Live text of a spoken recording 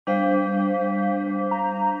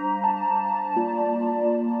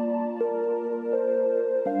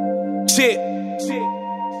Shit.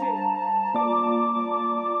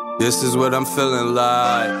 This is what I'm feeling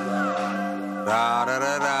like. Da, da,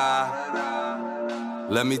 da, da.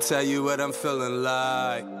 Let me tell you what I'm feeling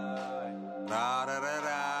like. Da, da, da,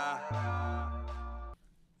 da.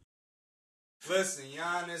 Listen,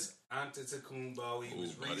 Giannis Antetokounmpo, he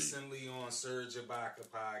was recently on Serge Ibaka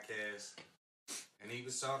podcast, and he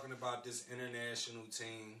was talking about this international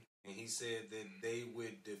team, and he said that they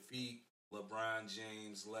would defeat LeBron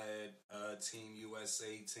James-led Team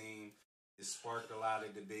USA team. It sparked a lot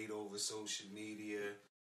of debate over social media.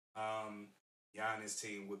 Giannis'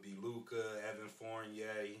 team would be Luka, Evan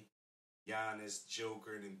Fournier, Giannis,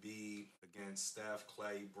 Joker, and Embiid against Steph,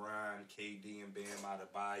 Clay, Bron, KD, and Bam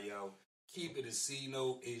Adebayo. Keep it a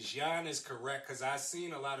C-note. Is Giannis correct? Because I've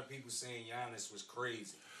seen a lot of people saying Giannis was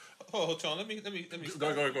crazy. Oh, hold on. Let me. Go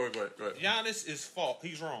ahead. Giannis is fault.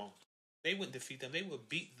 He's wrong. They wouldn't defeat them. They would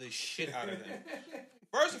beat the shit out of them.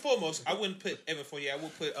 First and foremost, I wouldn't put Evan Fournier. I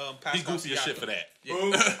would put Pascal. He's goofy as shit for that.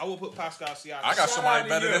 Yeah. I would put Pascal Siakam. I got somebody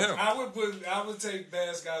better than him. I would take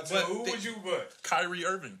Pascal too. Who would you put? Kyrie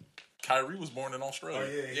Irving. Kyrie was born in Australia. Oh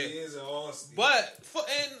yeah, he is an Austin. But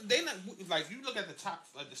and they not like you look at the top,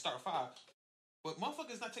 like the start five. But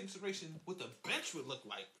motherfuckers not taking consideration what the bench would look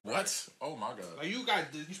like. What? Oh my god! Like you got,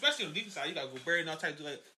 especially on the defense side, you got Barrett and all types of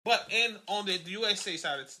like. But on the USA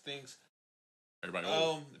side of things, everybody.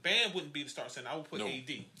 Bam wouldn't be the start center. I would put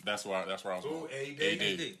AD. That's where I was going. AD.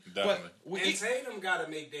 Definitely. But and Tatum got to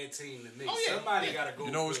make that team to me. Oh, yeah. Somebody got to go.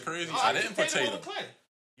 You know what's crazy? Oh, I didn't put Tatum. Tatum.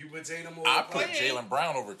 You put Tatum over I Clay? put Jaylen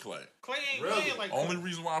Brown over Clay. Clay ain't really? playing like Only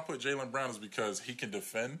reason why I put Jaylen Brown is because he can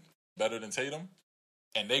defend better than Tatum,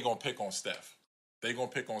 and they gonna pick on Steph. They gonna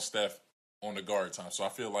pick on Steph on the guard time. So I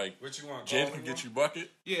feel like Jaylen can get you bucket.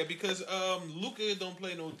 Yeah, because Luka don't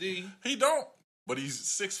play no D. He don't, but he's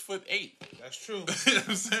 6'8". That's true. You know what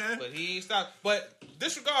I'm saying? But he ain't stopped. But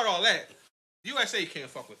disregard all that. USA can't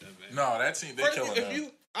fuck with them, man. No, that team, they killing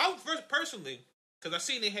them. I would personally, because I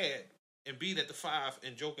seen they had Embiid at the 5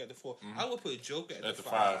 and Joker at the 4. I would put Joker at the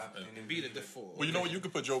 5 and Embiid at the 4. Well, you know what? You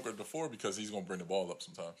could put Joker at the 4 because he's going to bring the ball up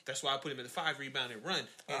sometimes. That's why I put him at the 5, rebound and run.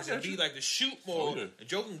 And Embiid like to shoot more. And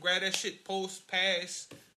Joker can grab that shit, post, pass.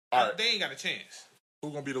 All right. They ain't got a chance.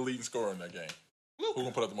 Who's going to be the leading scorer in that game? Luka. Who's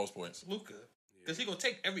going to put up the most points? Luka. Because he's going to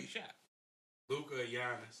take every shot. Luka or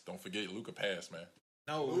Giannis. Don't forget Luka pass, man.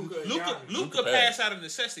 No, Luka pass out of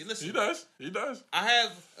necessity. Listen, he does. I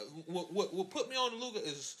have what put me on Luka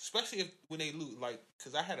is especially when they lose. Like,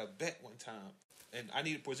 because I had a bet one time, and I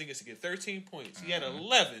needed Porzingis to get 13 points. He had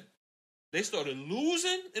 11. They started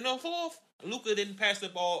losing in the fourth. Luka didn't pass the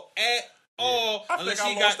ball at all unless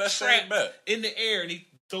he got trapped in the air and he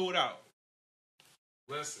threw it out.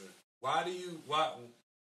 Listen, why?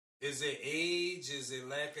 Is it age? Is it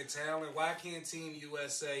lack of talent? Why can't Team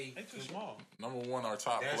USA? They too small. Number one, our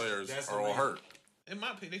top players are all hurt. In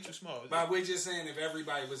my opinion, they too small. But we're just saying if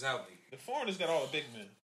everybody was healthy. The foreigners got all the big men.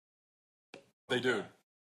 They do.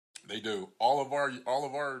 They do. All of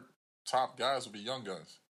our top guys will be young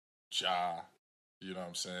guns. Ja. You know what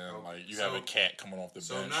I'm saying? Like, you have a cat coming off the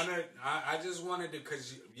bench. I just wanted to,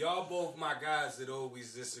 because y'all both my guys that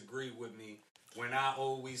always disagree with me when I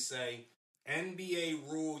always say,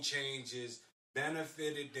 NBA rule changes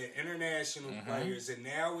benefited the international players, and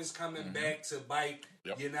now it's coming back to bite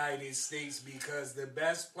United States because the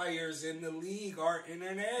best players in the league are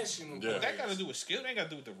international players. That got to do with skill. They ain't got to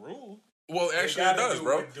do with the rule. Well, actually, it does,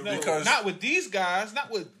 bro. Because not with these guys, not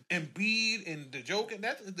with Embiid and the Joker.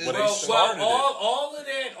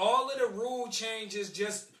 All of the rule changes.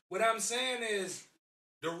 Just what I'm saying is,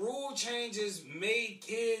 the rule changes made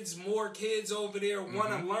more kids over there want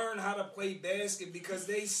to learn how to play basket because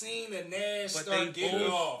they seen the Nash start getting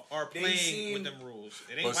off. Are playing with them rules.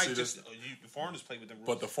 It ain't like just the foreigners play with them rules.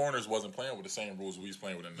 But the foreigners wasn't playing with the same rules we was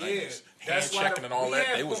playing with in the 90s. That's hand checking and all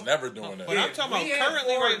that. They was never doing that. But I'm talking about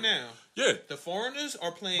currently right now. Yeah. The foreigners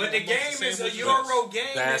are playing. But the game is a Euro game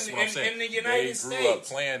in the United States. They grew up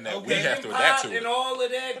playing that. We have to adapt to it. And all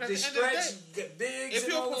of that, the stretch, bigs. If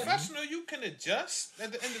you're a professional, you can adjust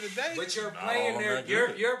at the end of the day. But you're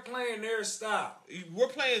playing their style. We're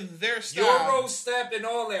playing their style. Euro step and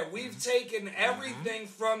all that. We've taken everything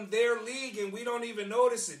from their league and we don't even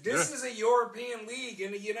notice it. This is a European league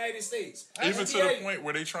in the United States. Even to the point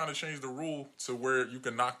where they trying to change the rule to where you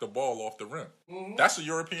can knock the ball off the rim. That's a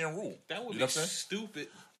European rule. That would be stupid.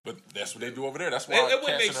 But that's what they do over there. That's why it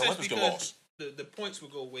wouldn't make sense because the points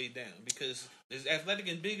would go way down. Because as athletic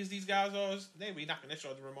and big as these guys are, they be knocking that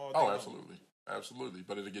shot the rim all day. Oh, absolutely.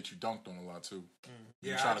 But it'll get you dunked on a lot too.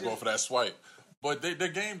 You're trying to go for that swipe. But their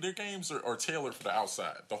games are tailored for the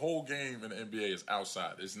outside. The whole game in the NBA is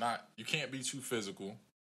outside. It's not. You can't be too physical.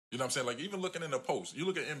 You know what I'm saying? Like, even looking in the post, you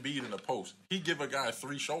look at Embiid in the post, he give a guy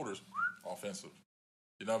 3 shoulders, offensive.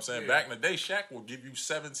 You know what I'm saying? Yeah. Back in the day, Shaq will give you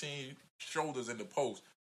 17 shoulders in the post,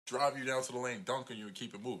 drive you down to the lane, dunk on you, and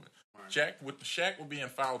keep it moving. Right. Shaq would be in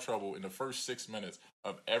foul trouble in the first 6 minutes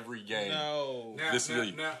of every game. No.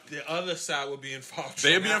 League. The other side would be in foul trouble.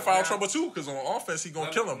 They'd be in foul trouble, too, because on offense, he's going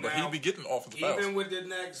to kill him, but he'd be getting offensive fouls. Even with the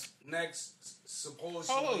next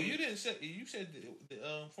supposedly... Oh, you didn't say... You said the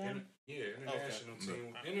foreign... International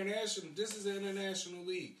team. International. This is an international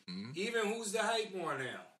league. Mm-hmm. Even who's the hype on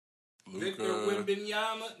now? Victor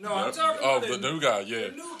Wembanyama? No, I'm talking about the new guy, yeah.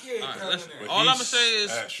 The new kid coming in. All I'm going to say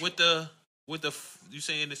is, with the you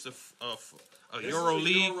saying it's a Euro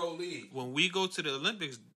League. When we go to the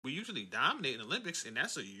Olympics, we usually dominate in the Olympics, and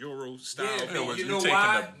that's a Euro style. Yeah, you know taking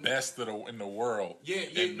why? The best in the world.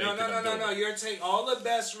 No. You're taking all the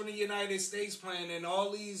best from the United States playing, and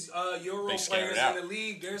all these Euro players in the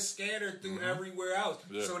league. They're scattered through everywhere else,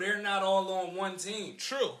 so they're not all on one team.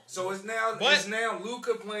 True. So it's now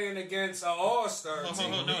Luka playing against an All-Star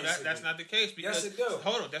team. No, that's not the case. Because, yes, it does.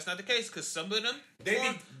 Hold on, that's not the case because some of them they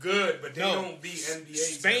be good, but they don't be NBA.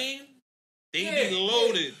 Spain. They be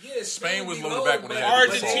loaded. Yeah, Spain was loaded back when they had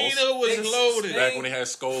Argentina was loaded. Back when they had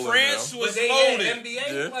Scholes. France was they loaded. Had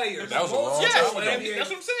NBA players. That was a long time ago. That's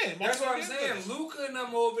what I'm saying. That's what I'm saying. Luka and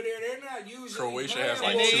them over there, they're not usually Croatia playing. has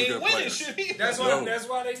like 2 good players. That's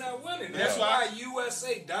why they're not winning. That's why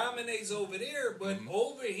USA dominates over there, but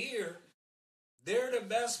over here, they're the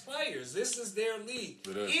best players. This is their league.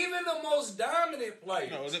 Even the most dominant players.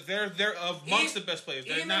 No, they're amongst the best players.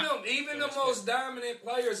 Even the most dominant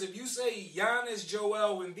players. If you say Giannis,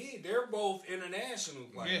 Joel, Embiid, they're both international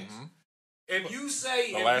players. Mm-hmm. If you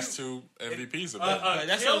say the last 2 MVPs are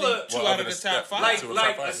that's only 2 out of the top 5.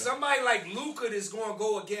 Like somebody like Luka is going to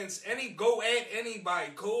go at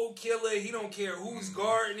anybody. Cold killer. He don't care who's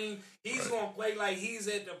guarding. He's going to play like he's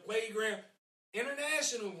at the playground.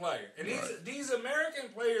 International player, and these American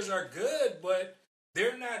players are good, but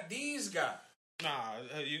they're not these guys. Nah,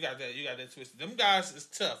 you got that twisted. Them guys is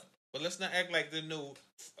tough, but let's not act like they're no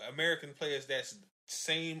American players that's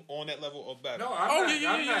same on that level or better. No,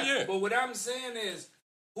 I'm not. But what I'm saying is,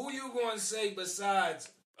 who you going to say besides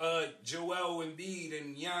Joel Embiid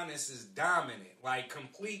and Giannis is dominant, like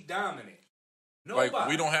complete dominant? Nobody. Like,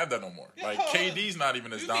 we don't have that no more. Like, KD's not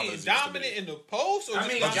even as dominant as he used to be. Dominant in the post? Or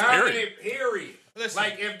dominant, period. Listen,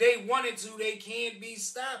 like, if they wanted to, they can't be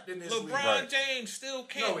stopped in this league. LeBron James still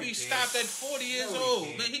can't be stopped at 40 years old.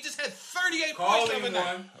 Man, he just had 38 points the other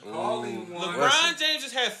night. LeBron James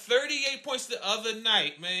just had 38 points the other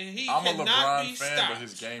night, man. He cannot be stopped. I'm a LeBron fan, but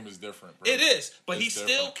his game is different, bro. It is, but he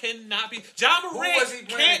still cannot be. John Morant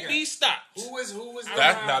can't be stopped. Who was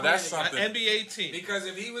that? Now, that's something. An NBA team. Because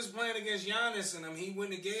if he was playing against Giannis and him, he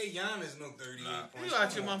wouldn't have gave Giannis no 38 points. You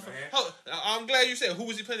out your motherfucker. I'm glad you said who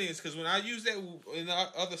was he playing against, because when I use that in our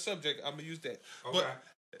other subject, I'm gonna use that. Okay.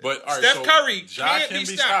 But all right, Steph Curry can't can be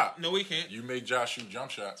stopped. No, he can't. You make Josh shoot jump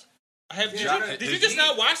shots. Did you just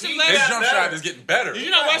not watch him last night? His jump shot is getting better. Did you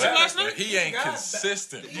not watch him last night? He ain't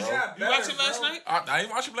consistent, bro. You watch him last night? I didn't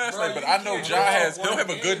watch him last night, but I know he'll have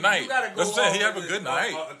a good night. That's what I'm saying. He have a good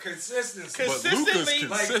night. Consistency. But Luka's consistent.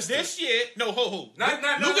 Like this year,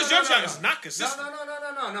 Luka's jump shot is not consistent.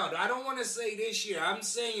 No. I don't want to say this year. I'm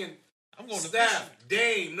saying Steph,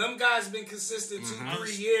 Dame, them guys been consistent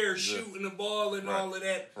 2-3 years shooting the ball and all of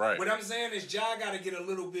that. Right. What I'm saying is Ja got to get a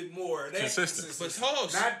little bit more of that consistency.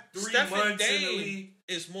 But not 3 Steph months and Dame in the league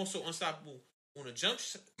is more so unstoppable on the jump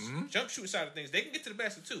shooting side of things. They can get to the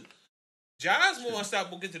basket too. Ja's more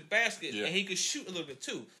unstoppable, get to the basket, and he can shoot a little bit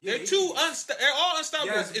too. They're all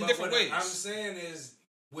unstoppable in different ways. I'm saying is,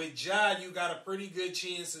 with Ja, you got a pretty good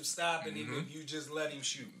chance of stopping him if you just let him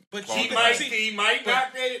shoot. But he might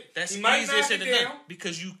knock it. That's easier said than done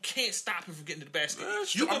because you can't stop him from getting to the basket.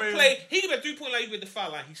 You can play. He can be a 3-point line. You get the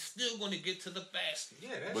foul line. He's still going to get to the basket.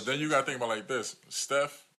 Yeah, but then you got to think about like this,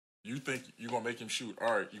 Steph. You think you're going to make him shoot.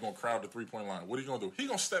 All right, you're going to crowd the 3-point line. What are you going to do? He's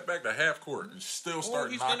going to step back to half court and still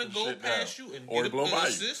start knocking shit down. Or blow by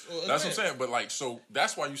you. That's what I'm saying. But, like, so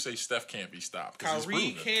that's why you say Steph can't be stopped.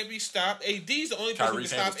 Kyrie can't be stopped. AD's the only person who can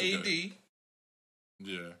stop AD.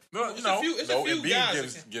 Yeah. No,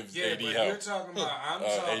 Embiid gives AD help. You're talking about, I'm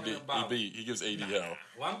talking about. He gives AD help.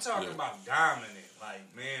 Well, I'm talking about dominant.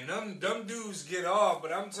 Like, man, them dudes get off,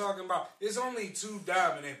 but I'm talking about, there's only 2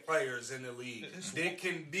 dominant players in the league that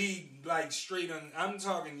can be, like, straight on. I'm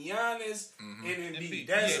talking Giannis and Embiid.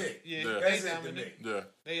 That's it. Yeah. That's it to me. Yeah.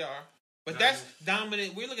 They are. But that's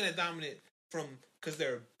dominant. We're looking at dominant because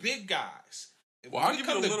they're big guys. Well, I'll give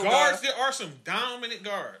you the little guards. There are some dominant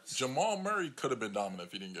guards. Jamal Murray could have been dominant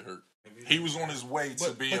if he didn't get hurt. He was on his way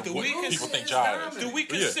to being what people think Ja is. Do we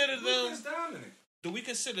consider them? Dominant? do we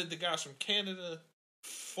consider the guys from Canada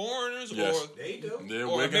foreigners Yes. or They do. Yeah,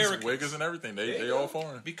 or Wiggins, Americans? Wiggins and everything. They do. all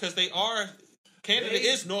foreign. Because they are. Canada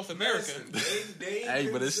is North America. Listen, they Hey,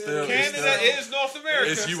 but it's consider still- Canada is North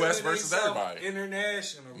America. It's U.S. versus themselves everybody.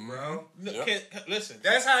 International, bro. No, Yep. listen.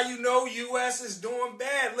 That's how you know U.S. is doing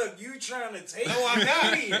bad. Look, you trying to take No, I'm not.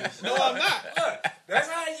 Canadians. No, I'm not. Look, that's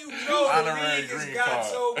how you know the Honorary league has green got card.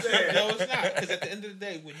 so bad. No, it's not. Because at the end of the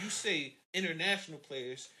day, when you say international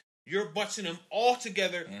players, you're bunching them all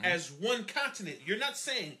together as one continent. You're not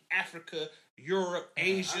saying Africa, Europe,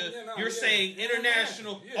 Asia. You're saying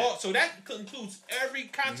international. Yeah. All, so that includes every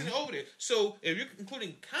continent over there. So if you're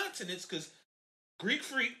including continents, because Greek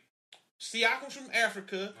Freak, Siakam's from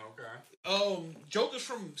Africa, Okay. Joker's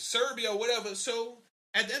from Serbia or whatever. So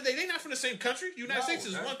at the end of the day, they're not from the same country. United No, States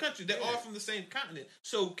is that- one country. They're yeah. all from the same continent.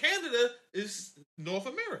 So Canada is North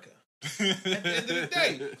America. At the end of the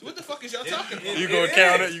day, so what the fuck is y'all talking about? You gonna It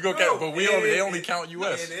count is. it? You gonna No, count? But they only it- count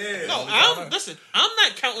U.S. It is. No, listen. I'm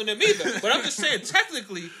not counting them either. But I'm just saying,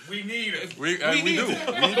 technically, We need it. We do.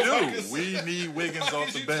 We need Wiggins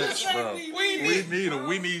off the bench, bro. We need him.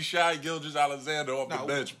 We need Shai Gilgeous-Alexander off the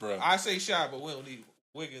bench, bro. I say shy, but we don't need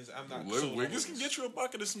Wiggins. I'm not. sold on Wiggins can get you a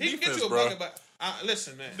bucket of some He can defense, get you a bro. bucket, but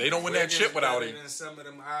listen, man. They don't win that chip without him. Than some of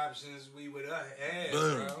them options we would add,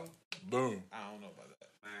 Boom. bro. Boom. I don't know about that.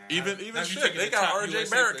 Even Now you shit, taking they the got top R.J.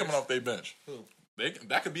 USA Barrett players. coming off their bench. Who?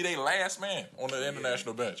 That could be their last man on the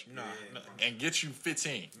international bench Nah, and get you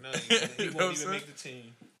 15. no, he You know what won't I'm even saying? make the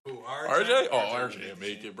team. Who, RJ? Oh, RJ will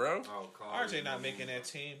make it, bro. Oh, RJ not making that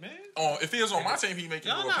team, man. Oh, if he was on my team, he'd make it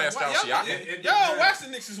Y'all with not. Pascal Y'all, Siakam. y'all watch the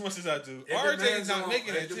Knicks as much as I do. It RJ is depends not on-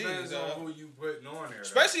 making that It team. depends dog. on who you putting on there.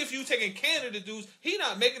 Especially if you taking Canada dudes, he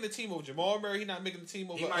not making the team over Jamal Murray. He not making the team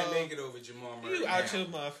over. He might make it over Jamal Murray. You now. out your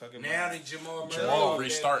motherfucking Now mind. that Jamal Murray Jamal off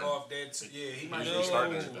restarting. yeah, he might He's make it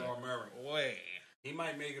restarting over today. Jamal Murray. Way. He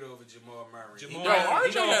might make it over Jamal Murray. Jamal- Yo,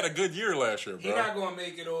 RJ had a good year last year, He bro. not gonna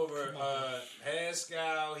make it over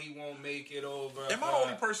Pascal. He won't make it over. Am I the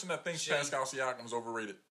only person that thinks Shea. Pascal Siakam's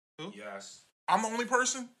overrated? Yes. I'm the only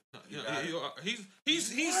person?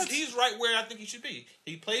 He's right where I think he should be.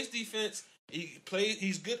 He plays defense.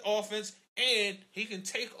 He's good offense, and he can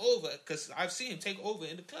take over because I've seen him take over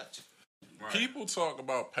in the clutch. Right. People talk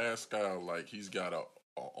about Pascal like he's got a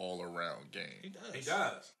all-around He game. does. He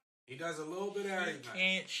does. He does a little bit of He everything.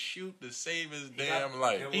 can't shoot to save his He damn got-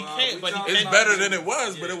 life. and, He well, can't, we but he talking It's about better him. than it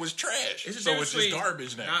was, but Yeah. it was trash. It's a So difference it's just between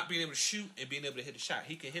garbage now. Not being able to shoot and being able to hit a shot.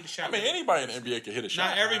 He can hit a shot. I mean, anybody in the NBA can hit a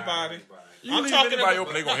shot. Not everybody. You leave anybody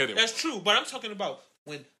open, they gonna hit him. That's true, but I'm talking about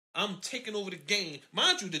when I'm taking over the game.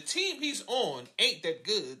 Mind you, the team he's on ain't that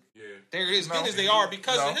good. Yeah. They're as No. good as they are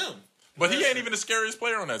because of No. him. But he ain't even the scariest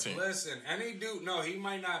player on that team. Listen, any dude, no, he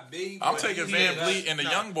might not be. I'm but taking he Van is. Vliet and the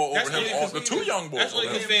No, young boy that's over him. only All, 'cause the two young boys That's only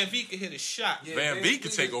over because him. Van Vliet can hit a shot. Yeah, Van Vliet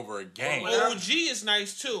could Vliet take is- over a game. Well, OG is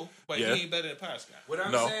nice too, but Yeah. he ain't better than Pascal. What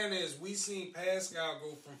I'm No. saying is, we seen Pascal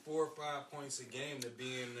go from 4 or 5 points a game to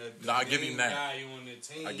being the No, I give main him that. guy on the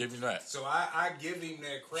team. I give him that. So I give him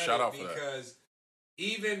that credit Shout out for that. because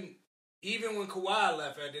even when Kawhi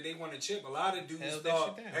left after they won a chip, a lot of dudes Held that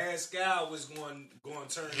thought shit down. Pascal was going to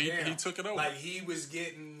turn He- down. he took it over. Like he was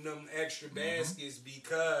getting them extra Mm-hmm. baskets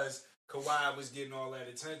because Kawhi was getting all that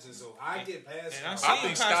attention. So I get Pascal. and I've I seen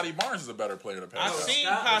think Scotty Barnes is a better player than I've Pascal. seen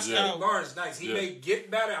Scott- Pascal- Scotty Barnes, nice. He Yeah. may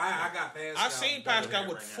get better. I got Pascal. I've seen better Pascal than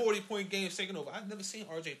with right now. 40-point games taking over. I've never seen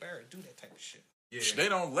RJ Barrett do that type of shit. Yeah. They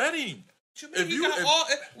don't let him. If you got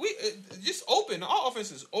just open. Our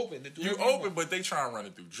offense is open to do. You whatever open, want. but they try and run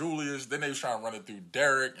it through Julius. Then they was trying to run it through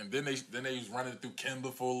Derek, and then they was running it through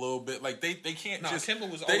Kimba for a little bit. Like they can't No, just. Kimba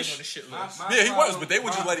was they always sh- on the shit My- list. my Yeah, he was, problem- but they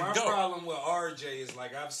would just let him my go. My problem with RJ is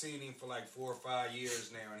like I've seen him for like 4 or 5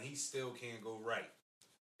 years now, and he still can't go right.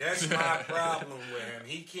 That's my problem with him.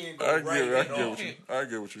 He can't go right at all. I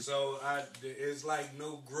get what you. So it's like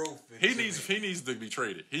no growth. He to needs me. he needs to be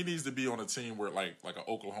traded. He needs to be on a team where like an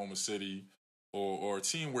Oklahoma City or a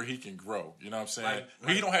team where he can grow. You know what I'm saying?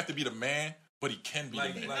 Like- he don't have to be the man, but he can be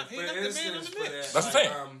Like, the man. like He for not the man instance, on the for Knicks. that, That's what I'm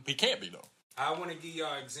like, saying. He can't be though. I want to give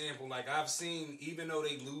y'all an example. Like I've seen, even though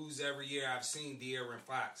they lose every year, I've seen De'Aaron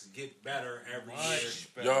Fox get better every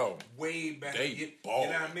year. Yo, Way better. They You ball.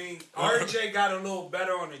 know what I mean? RJ got a little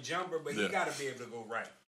better on the jumper, but Yeah. he got to be able to go right.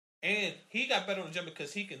 And he got better on the jump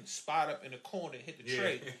because he can spot up in the corner and hit the Yeah.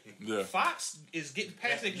 trade. yeah, Fox is getting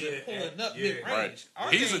past niggas and pulling up yeah. mid range.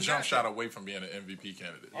 right. He's a jump shot away from being an MVP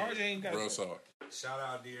candidate. RJ ain't got Real it. solid. Shout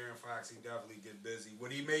out De'Aaron Fox. He definitely get busy.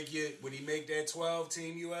 Would he make it? Would he make that 12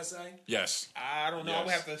 Team USA? Yes. I don't know. I would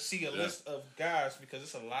Yes. have to see a Yeah. list of guys because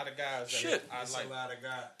it's a lot of guys that Shit. I That's like. a lot of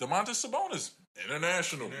guys. DeMontis Sabonis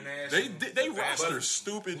International. International. They roster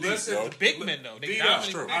stupid deep, listen, yo. The big men though. They Vito,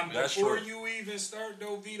 dominate true. big men. That's before true. you even start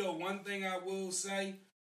though, Vito, one thing I will say,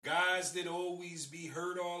 guys that always be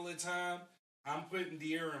hurt all the time, I'm putting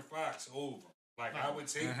De'Aaron Fox over. Like I would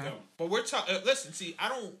take them. But we're talking. Listen, see, I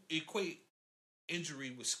don't equate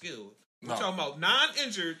injury with skill. We're No. talking about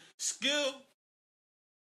non-injured skill.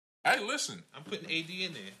 Hey, listen. I'm putting AD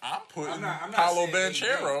in there. I'm putting I'm not Paolo saying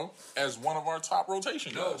Banchero as one of our top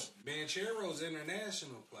rotation No, guys. Banchero's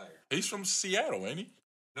international player. He's from Seattle, ain't he?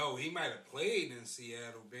 No, he might have played in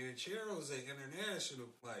Seattle. Banchero's an international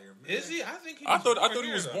player, man. Is he? I think he. I Was thought born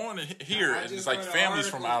he was here, born here. I It's just like read an families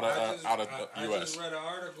from out article- of I U.S. just read an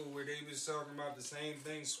article where they was talking about the same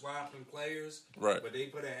thing, swapping players. Right. But they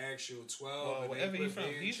put an actual 12. Well, and wherever they he's put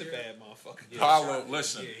from, he's a Banchero. bad motherfucker. Yeah. Paolo, Shot-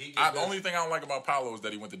 listen. yeah, he get The only thing I don't like about Paolo is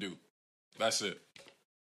that he went to Duke. That's it.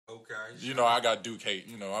 Okay. You know, I got Duke hate.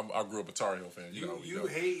 You know, I grew up a Tar Heel fan. You know. You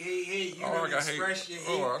hate. You Oh, I don't got hate. express your hate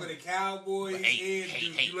Oh, for the Cowboys and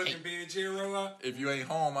hate, you looking Banchero up. If you ain't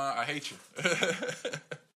home, I hate you.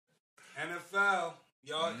 NFL,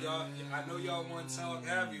 y'all, I know y'all want to talk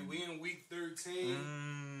heavy. We in week 13.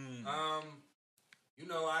 You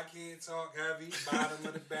know I can't talk heavy. Bottom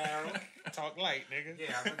of the barrel. Talk light, nigga.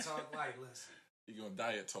 Yeah, I'm gonna talk light. Listen, You gonna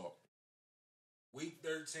diet talk? week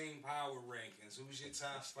 13 power rankings. Who's your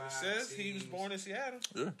top five? It says teams? he was born in Seattle.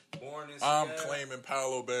 Yeah. Born in I'm Seattle. claiming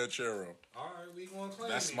Paolo Banchero. All right, we gonna claim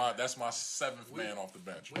That's him. my seventh man off the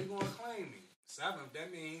bench. We gonna claim him. Seventh.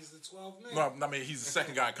 That means he's the 12th man. No, I mean he's the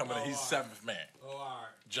second guy coming in. He's seventh man. Oh, all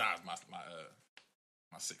right. John's my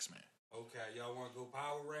sixth man. Okay, y'all want to go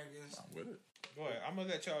power rankings? I'm with it. Go ahead. I'm gonna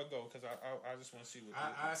let y'all go because I just want to see what.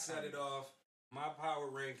 I set it off. My power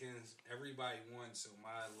rankings, everybody won, so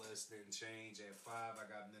my list didn't change. At 5, I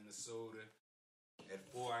got Minnesota. At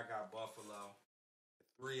 4, I got Buffalo. At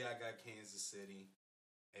 3, I got Kansas City.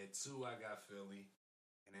 At 2, I got Philly.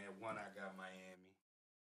 And at 1, I got Miami.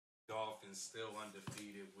 Dolphins still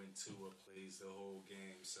undefeated when Tua plays the whole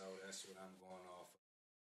game, so that's what I'm going off of.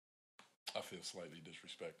 I feel slightly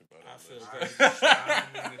disrespected by that. I feel list. very, I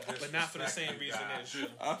don't mean to but not for the same disrespect you reason guys. as you.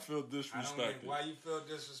 I feel I don't mean, disrespected. why you feel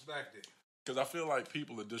disrespected? Because I feel like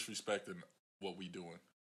people are disrespecting what we doing.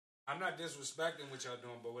 I'm not disrespecting what y'all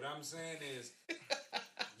doing, but what I'm saying is,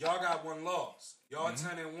 y'all got one loss. Y'all 10-1.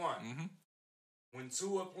 Mm-hmm. When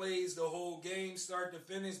Tua plays the whole game, start to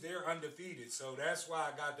finish, they're undefeated. So that's why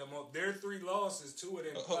I got them up. Their 3 losses, 2 of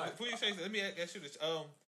them play. Before you say that, let me ask you this.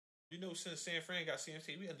 You know, since San Fran got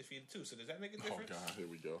CMC, we undefeated too. So does that make a Oh difference? God, here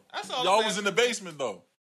we go. That's all. Y'all I'm was saying. in the basement though.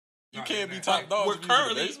 You No, can't you're be not. top dogs. We're if you in the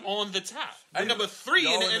currently basement. on the top. We're Hey, number 3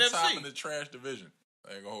 y'all in the the NFC. top in the trash division.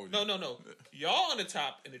 I ain't gonna hold you. No. Y'all on the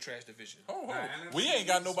top in the trash division. Ho, ho. Nah, We NFC ain't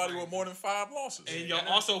got is nobody fine. with more than 5 losses. And y'all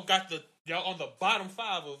also got y'all on the bottom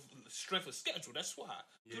 5 of strength of schedule. That's why.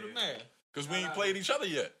 Do the Yeah. math. Because we ain't played each other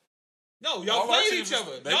yet. No, y'all All our played teams- each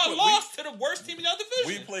other. they Y'all put- lost to the worst team in your division.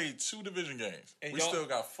 We played 2 division games. And We y'all- still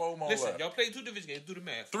got 4 more Listen, left. y'all played 2 division games. Do the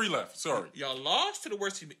math. 3 left. Sorry. Y'all lost to the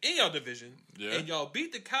worst team in your division, Yeah. and y'all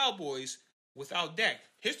beat the Cowboys without Dak.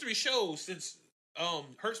 History shows since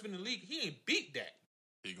Hurts been in the league, he ain't beat Dak.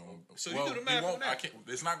 He gonna. So you well, do the he math won't. on that. I can't.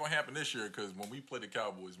 It's not gonna happen this year because when we play the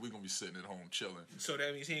Cowboys, we're gonna be sitting at home chilling. So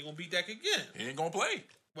that means he ain't gonna beat Dak again. He ain't gonna play.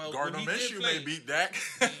 Well, Gardner when he did Minshew play- may beat Dak.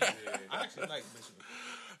 I actually like Michigan.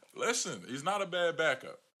 Listen, he's not a bad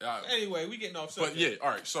backup. Anyway, we getting off But subject. yeah, all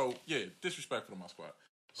right. So yeah, disrespectful to my spot.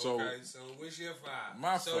 So Okay, so what's your 5?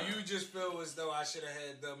 My so 5. you just feel as though I should have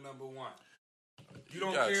had them number 1. You You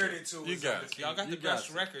don't got care to. that 2 You is got undefeated. Y'all got You the got best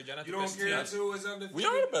to. record. Y'all not You the don't best care team. that 2 is undefeated? we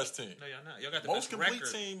are the best team, No, y'all not. Y'all got the most best complete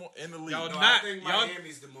record. team in the league. Y'all No, not. I think Y'all-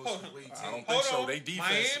 Miami's the most Hold on. complete I team. don't think Hold so. on. They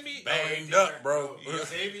defense Miami- banged up, bro. Yeah,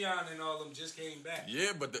 Xavier and all them just came back.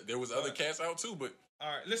 Yeah, but there was other cats out too. But All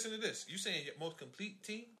right, listen to this. You saying your most complete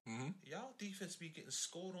team? Mhm. Y'all defense be getting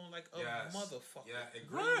scored on like a Yes. motherfucker. Yeah,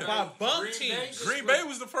 and Right. Bay- By bum Green teams. Bay just Green put- Bay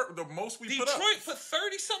was the most we put Detroit up. put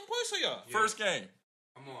 30-something points on y'all. Yeah. First game.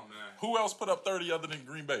 Come on, man. Who else put up 30 other than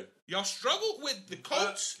Green Bay? Y'all struggled with the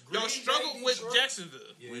Colts. Green Y'all Bay, struggled with Detroit.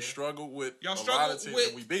 Jacksonville. Yeah. We struggled with Y'all a lot struggled of teams, with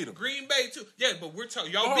and we beat them. Green Bay too. Yeah, but we're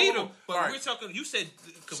talking. Y'all Hold beat on, them, hold on. but All right. we're talking. You said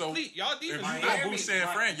complete. Y'all If defense. you Miami- gonna boost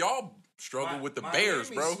San Fran, y'all struggled with the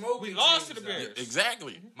Bears, Miami bro. smoking We lost to teams, the though. Bears.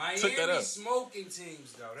 Exactly. Miami Took that up. smoking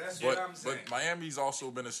teams, though. That's what I'm saying. But Miami's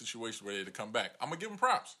also been a situation where they had to come back. I'm gonna give them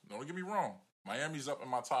props. Don't get me wrong. Miami's up in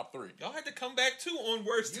my top 3. Y'all had to come back too on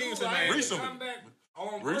worst You teams in had Miami. to Recently. come back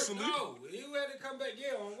on Recently? No, you had to come back,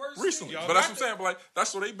 on worse Recently, teams. Y'all but that's got what I'm saying. But like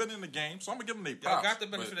that's what they've been in the game, so I'm gonna give them their Y'all props. got the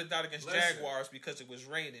benefit of the doubt against listen. Jaguars because it was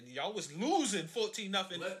raining. Y'all was losing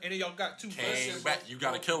 14-0, and then y'all got 2 Came points. back. You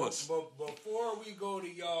gotta kill us. But before we go to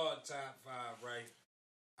y'all top 5,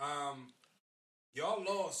 right? y'all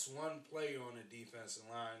lost one player on the defensive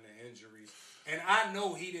line to injuries, and I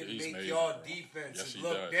know he didn't He's make major, y'all bro. defenses Yes, he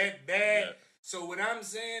look does. that bad. Yeah. So what I'm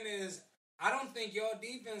saying is, I don't think y'all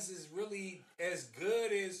defense is really as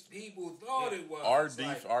good as people thought it was.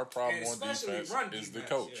 Our problem and on especially defense run is the defense,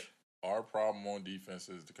 coach. Our problem on defense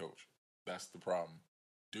is the coach. That's the problem.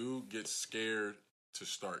 Dude gets scared to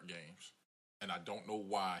start games, and I don't know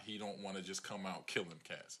why he don't want to just come out killing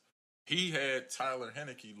cats. He had Tyler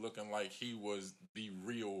Heineke looking like he was the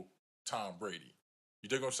real Tom Brady. You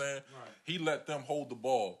dig what I'm saying? Right. He let them hold the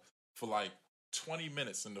ball for like 20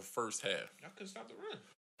 minutes in the first half. Y'all couldn't stop the run.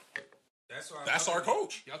 That's our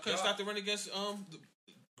coach. Y'all couldn't stop the run against the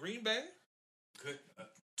Green Bay.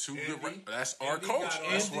 Two Andy, good. That's our Andy coach. got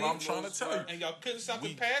That's Andy what I'm trying to tell you. And y'all couldn't stop the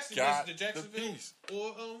We pass got against the the Jacksonville piece.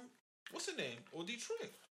 or what's the name? Or Detroit.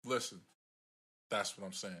 Listen, that's what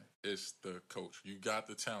I'm saying. It's the coach. You got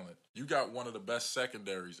the talent. You got one of the best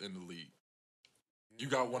secondaries in the league. You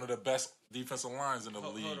got one of the best defensive lines in the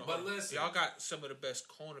league. Hold on. But listen, y'all got some of the best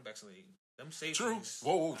cornerbacks in the league. Them safeties. True.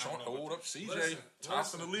 Whoa, I don't know hold about up. CJ,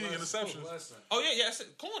 tops in the league interceptions. Listen. Oh yeah, I said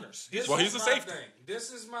corners. This Well, is he's a my safety. thing.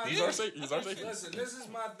 This is my He's thing. our safety. He's our safety. Listen, this is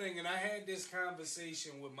my thing, and I had this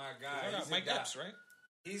conversation with my guy. Shout out He's Mike a Epps, right?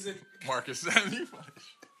 He's a Marcus.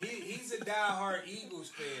 he's a diehard Eagles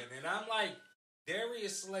fan, and I'm like,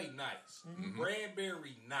 Darius Slay, nice.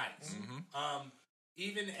 Bradbury, nice.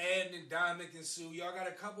 Even adding Dominic and Sue, y'all got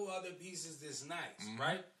a couple other pieces that's nice,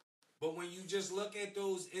 right? But when you just look at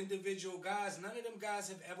those individual guys, none of them guys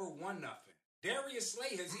have ever won nothing. Darius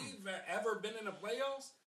Slay, has he ever been in the playoffs?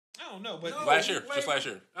 I don't know, but No, Last he year, played- just last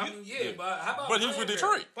year. I mean, yeah, but how about But he was with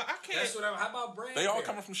Bradbury? Detroit. but I can't. That's what how about Brandon? They all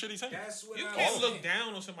coming from shitty teams. That's what You I'm can't saying. look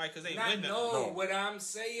down on somebody because they win nothing. No. What I'm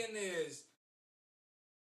saying is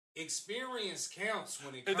experience counts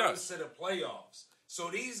when it It comes does. to the playoffs. So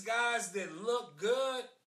these guys that look good,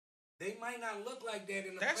 they might not look like that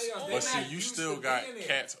in the That's playoffs. only- They're But see, not you used still to got being there.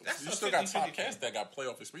 cats. That's You a still got 50-50 top cats that got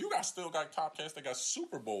playoff experience. You got still got top cats that got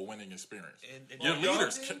Super Bowl winning experience. And Your y'all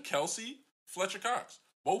leaders, didn't? Kelsey, Fletcher Cox,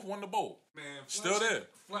 both won the bowl. Man, Still there.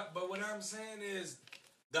 But what I'm saying is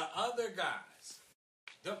the other guys,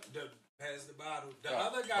 the pass the bottle. The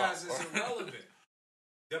other guys is irrelevant.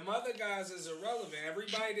 Them other guys is irrelevant.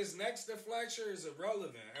 Everybody that's next to Fletcher is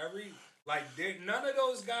irrelevant. None of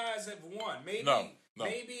those guys have won. Maybe No.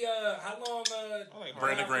 maybe how long like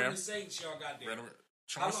Brandon Graham. the Saints y'all got there?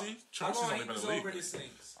 Chauncey's How long only he been in was the league. over the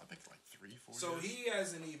Saints? I think like 3-4 So years. he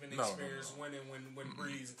hasn't even No, experienced winning when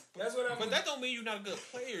Breeze. That's what I'm. But that don't mean you're not a good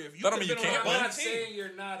player. If you That don't could've mean you been on can't that win. I'm one not team. saying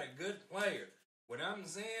you're not a good player. What I'm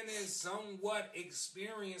saying is somewhat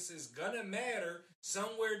experience is gonna matter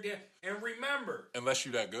somewhere there. And remember, Unless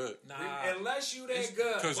you that good. unless you that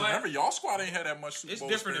good, Because but remember, y'all squad ain't had that much Super It's Bowl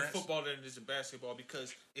different in experience. football than it is in basketball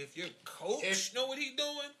because if your coach If- know what he's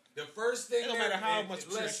doing, the first thing It don't matter how much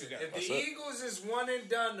experience listen, you got. if That's the it. Eagles is one and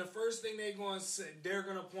done, the first thing they're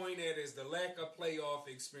gonna point at is the lack of playoff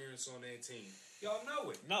experience on their team. Y'all know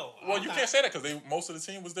it. no. Well, I'm you not- can't say that because most of the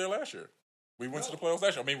team was there last year. We went to the playoffs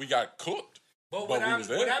last year. I mean, we got cooked. But we what was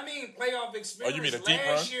there. what I mean playoff experience you mean a deep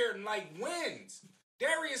last run? year, like wins.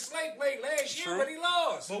 Darius Slay played last year, True. but he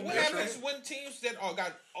lost. But what That's happens right. when teams that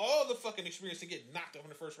got all the fucking experience to get knocked off in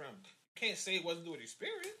the first round? Can't say it wasn't due to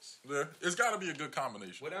experience. Yeah, it's got to be a good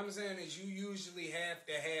combination. What I'm saying is you usually have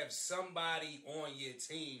to have somebody on your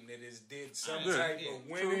team that did some Yeah. type Yeah. of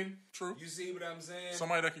winning. True. You see what I'm saying?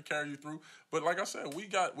 Somebody that can carry you through. But like I said, we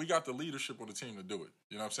got the leadership on the team to do it.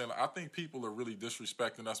 You know what I'm saying? I think people are really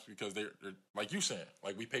disrespecting us because they're like you saying,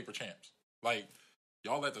 like we paper champs. Like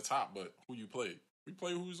y'all at the top, but who you played? We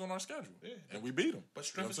play who's on our schedule, and we beat them. But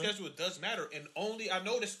strength of schedule it does matter, and I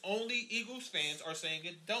notice only Eagles fans are saying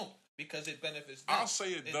it don't because it benefits them. I'll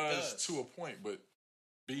say it does to a point, but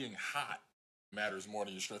being hot matters more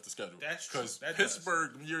than your strength of schedule. That's true. Because That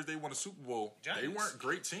Pittsburgh, the years they won a Super Bowl, they Giants. weren't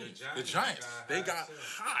great teams. The The Giants Giants, got they hot, got too.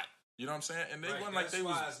 hot. You know what I'm saying? And they Right, won like that's they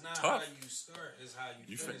was why it's not tough. how you start, it's how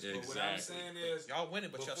you fin- finish. But what I'm exactly. saying is, Y'all winning,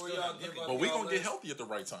 but y'all Before still y'all not give looking. up- But we y'all gonna get listen. healthy at the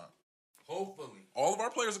right time. hopefully, All of our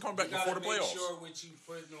players are coming back you before gotta the make playoffs. sure what you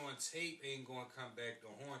putting on tape ain't gonna come back to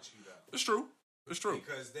haunt you though. It's true. It's true.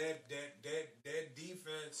 Because that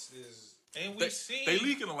defense is. And They, we've seen they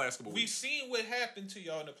leak in the last couple we've weeks. seen what happened to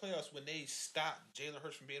y'all in the playoffs when they stopped Jalen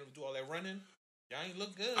Hurts from being able to do all that running. Y'all ain't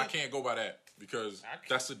look good. I can't go by that because I can't.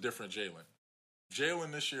 that's a different Jalen.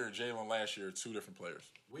 Jalen this year and Jalen last year are two different players.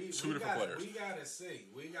 Two different players. We gotta see.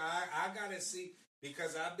 I gotta see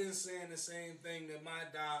because I've been saying the same thing to my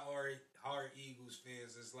hard Eagles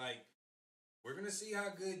fans. It's like we're gonna see how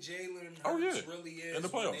good Jalen Hurts really is in the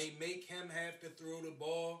when playoffs. they make him have to throw the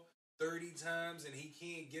ball 30 times and he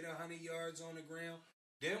can't get 100 yards on the ground.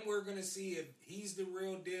 then we're gonna see if he's the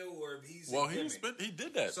real deal or if he's. Well, he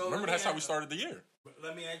did that. So remember, that's how we started the year. But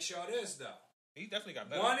let me ask y'all this though. He definitely got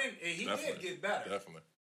better. He did get better. Definitely.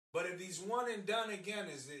 But if he's one and done again,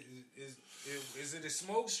 is it a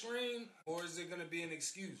smoke screen or is it going to be an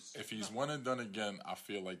excuse? If he's one and done again, I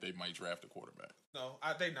feel like they might draft a quarterback. No,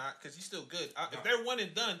 they not, because he's still good. If they're one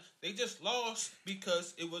and done, they just lost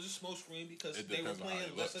because it was a smoke screen because they were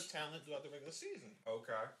playing lesser talent throughout the regular season.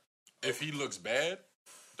 Okay. If he looks bad,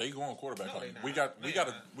 they go on quarterback. No, we got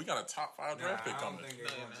a top 5 draft pick coming.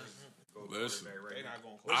 Listen, they're not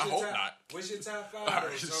going I hope not. What's your top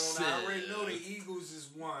 5? So I already know the Eagles is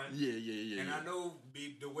one. Yeah. And I know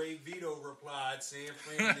the way Vito replied, San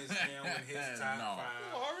Fran is now in his top 5.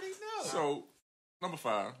 You already know. So, number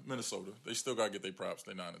 5, Minnesota. They still got to get their props.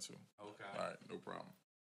 They 9-2. Okay. All right, no problem.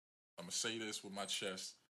 I'm going to say this with my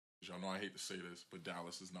chest. Y'all know I hate to say this, but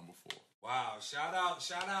Dallas is number 4. Wow! Shout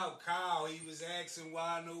out, Kyle. He was asking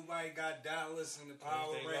why nobody got Dallas in the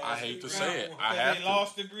power rankings. I hate to say it. They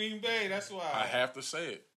lost to Green Bay. That's why. I have to say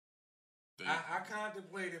it. I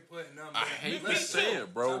contemplated putting them. I hate to say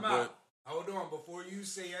it, bro. But hold on, before you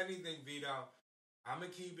say anything, Vito, I'm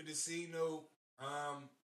gonna keep it a C note.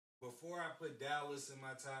 Before I put Dallas in my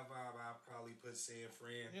top 5, I'll probably put San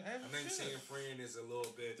Fran. I think San Fran is a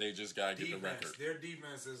little bit. They just gotta get the record. Their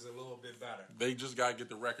defense is a little bit better. They just gotta get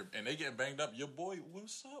the record, and they getting banged up. Your boy,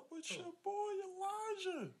 what's up with your boy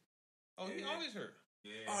Elijah? Oh, he always hurt.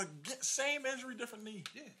 Yeah. Same injury, different knee.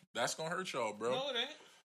 Yeah, that's gonna hurt y'all, bro. No, it ain't.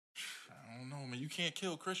 I don't know, man. You can't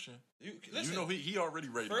kill Christian. Listen, you know he already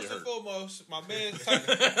ready to get hurt. First and foremost, my man.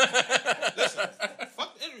 Listen,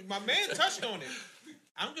 fuck the injury. My man touched on it.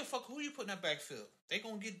 I don't give a fuck who you put in that backfield. They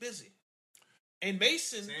gonna get busy. And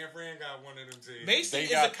Mason, San Fran got one of them teams. Mason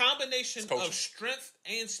is a combination of strength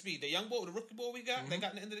and speed. The young boy, the rookie boy we got, they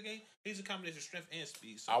got in the end of the game. He's a combination of strength and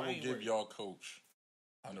speed. So I will give y'all coach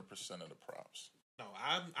 100% of the props. No,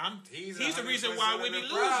 he's the reason why we be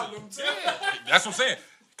losing. Yeah. That's what I'm saying.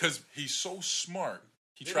 Because he's so smart.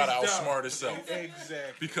 He try to outsmart himself. Exactly.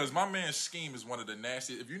 Because my man's scheme is one of the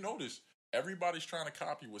nastiest. If you notice, everybody's trying to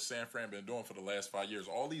copy what San Fran been doing for the last 5 years.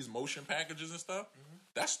 All these motion packages and stuff,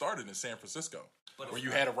 that started in San Francisco. But where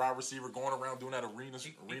you had a wide receiver going around doing that arena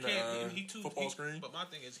football screen. But my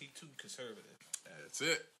thing is, he too conservative. That's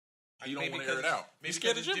it. He don't want to air it out. He's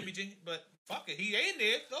scared of Jimmy G. But fuck it, he ain't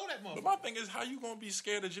there. Throw that motherfucker. But my thing is, how you gonna be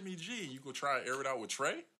scared of Jimmy G? You go try to air it out with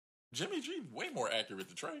Trey? Jimmy G way more accurate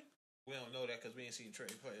than Trey. We don't know that because we ain't seen Trey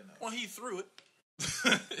play enough. Well, he threw it.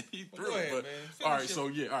 He threw go it. ahead, but, all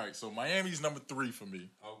right. So Miami's number 3 for me.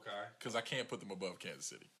 Okay. Because I can't put them above Kansas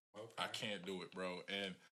City. Okay. I can't do it, bro.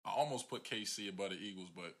 And I almost put KC above the Eagles,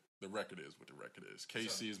 but the record is what the record is.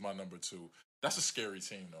 KC is my number 2. That's a scary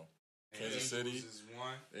team, though. Kansas City is 1.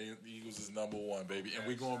 And Eagles is number 1, baby. Okay, and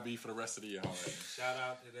we're going to be for the rest of the year. Shout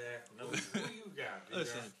out to that. Who you got, Vito?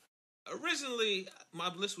 Listen, originally,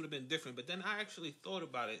 my list would have been different, but then I actually thought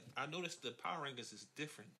about it. I noticed the power rankings is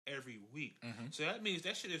different every week. Mm-hmm. So that means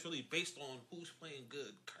that shit is really based on who's playing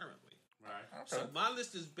good currently. Right. Okay. So my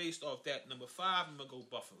list is based off that. Number 5, I'm going to go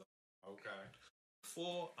Buffalo. Okay.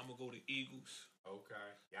 4, I'm going to go the Eagles.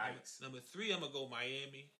 Okay. Yikes. Number 3, I'm going to go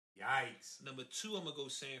Miami. Yikes. Number 2, I'm going to go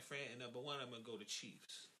San Fran. And number 1, I'm going to go the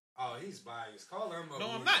Chiefs. Oh, he's biased. Call him a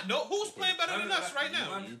No, I'm not. No, who's playing better than us right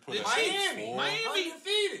now? Miami.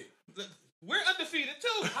 Undefeated. We're undefeated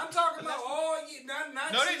too. I'm talking about all not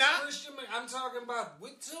no, they're not. Christian. I'm talking about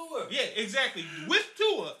with Tua. Yeah, exactly. With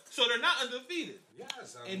Tua, so they're not undefeated.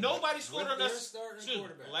 Yes, and nobody scored on us.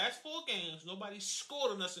 The last 4 games, nobody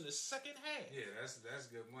scored on us in the second half. Yeah, that's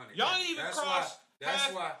good money. Y'all ain't even cross.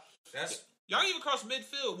 That's y'all ain't even cross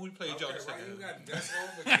midfield when we played y'all. That's overkill.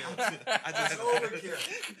 That's overkill.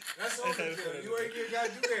 That's overkill. You ain't got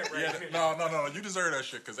to do that right now. No. You deserve that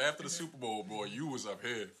shit because after the Super Bowl, boy, you was up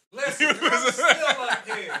here. Listen, I'm still up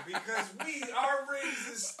here because our rings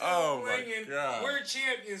is still playing. We're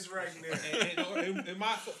champions right now. And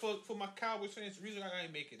for my Cowboys fans, the reason I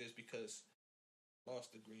ain't make it is because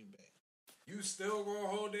lost to Green Bay. You still gonna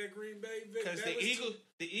hold that Green Bay? Because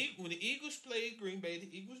when the Eagles played Green Bay, the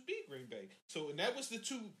Eagles beat Green Bay. So and that was the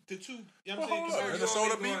two. You know what I'm saying?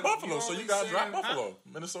 Minnesota beat Buffalo, so you got to drop Buffalo.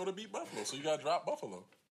 Minnesota beat Buffalo, so you got to drop Buffalo.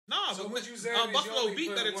 Nah, so but what you saying Buffalo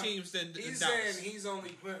beat better teams than He's Dallas. saying he's only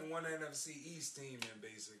putting one NFC East team in,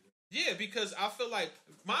 basically. Yeah, because I feel like,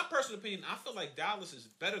 my personal opinion, I feel like Dallas is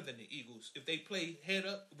better than the Eagles. If they play head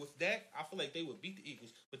up with Dak, I feel like they would beat the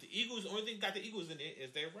Eagles. But the Eagles, the only thing got the Eagles in there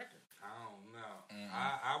is their record. I don't know.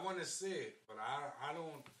 I want to see it, but I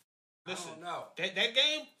don't. Listen, I don't know. That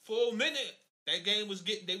game for a minute, they was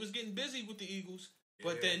getting busy with the Eagles.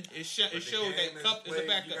 But then it showed that Kupp is a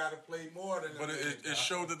backup. You got to play more than. But it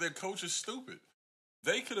showed that their coach is stupid.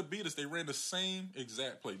 They could have beat us. They ran the same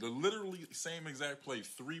exact play. The literally same exact play.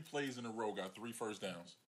 3 plays in a row, got 3 first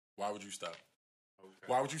downs. Why would you stop? Okay.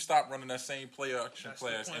 Why would you stop running that same play action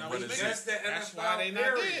class and run it? That's the NFL. That's why they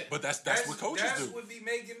not did. But that's what coaches do. That's what be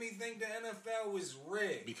making me think the NFL was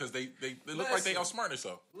rigged. Because they look like they outsmart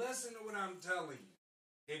themselves. Listen to what I'm telling you.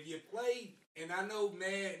 If you play, and I know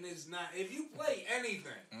Madden is not, if you play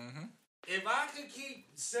anything, if I could keep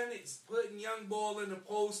putting young ball in the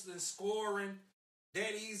post and scoring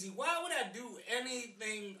that easy, why would I do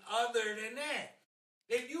anything other than that?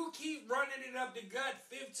 If you keep running it up the gut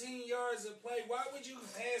 15 yards of play, why would you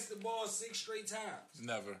pass the ball 6 straight times?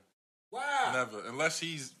 Never. Why? Never. Unless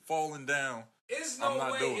he's falling down. It's no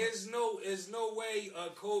way. It's no way a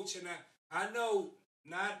coach, and I know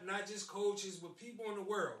not just coaches, but people in the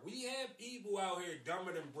world. We have people out here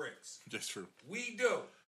dumber than bricks. That's true. We do.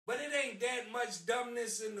 But it ain't that much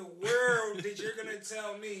dumbness in the world that you're going to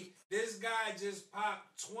tell me this guy just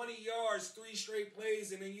popped 20 yards, 3 straight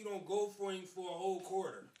plays, and then you don't go for him for a whole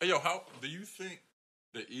quarter. Hey, yo, how do you think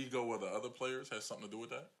the ego of the other players has something to do with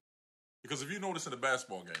that? Because if you notice in the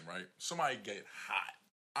basketball game, right, somebody get hot.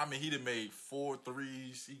 I mean, he done made 4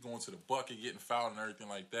 threes. He going to the bucket, getting fouled and everything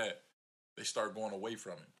like that. They start going away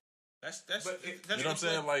from him. That's you know what I'm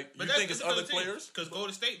saying? Like, you think it's other players? Because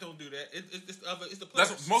Golden State don't do that. It's the players.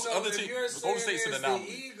 That's most other teams. Golden State's an anomaly.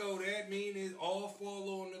 The ego, that means it all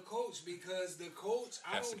fall on the coach, because the coach,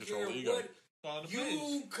 I don't care what,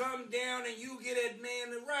 you come down and you get that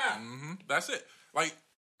man to rock. That's it. Like,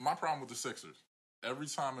 my problem with the Sixers, every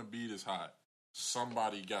time Embiid is hot,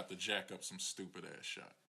 somebody got to jack up some stupid ass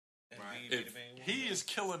shot. Right. If he is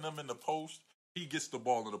killing them in the post, he gets the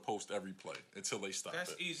ball in the post every play until they stop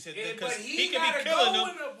That's it. easy. Because he can be killing them.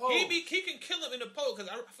 He can kill him in the post. Because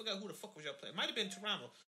I forgot who the fuck was y'all playing. It might have been Toronto.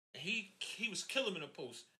 And he was killing him in the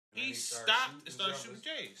post. He stopped and started shooting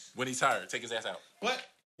Jays. When he's tired, take his ass out. But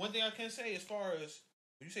one thing I can say, as far as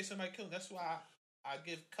when you say somebody killing, that's why I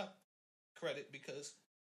give Kupp credit, because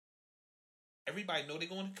everybody know they're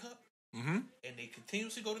going to Kupp. And they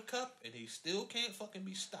continuously go to Kupp, and he still can't fucking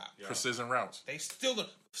be stopped. Yeah. Precision routes. They still gonna.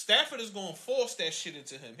 Stafford is gonna force that shit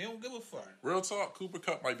into him. He don't give a fuck. Real talk, Cooper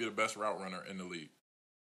Kupp might be the best route runner in the league.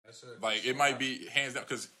 That's it. Like, it might be hands down,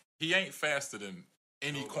 because he ain't faster than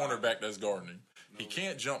any cornerback that's guarding him. He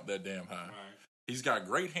can't jump that damn high. Right. He's got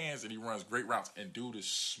great hands and he runs great routes. And dude is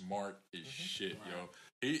smart as shit, yo.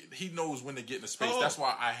 He knows when to get in the space. That's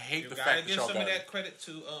why I hate the fact that y'all got. You gotta give some of that credit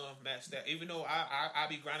to Matt Stafford. Even though I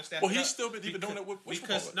be grinding Stafford. Well, he's still been doing it with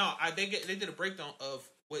because they did a breakdown of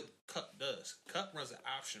what Kupp does. Kupp runs an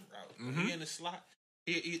option route. When he in the slot,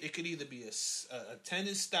 it could either be a 10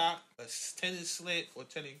 stop, a 10 slant, or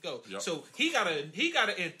 10 go. Yep. So he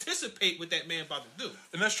gotta anticipate what that man about to do.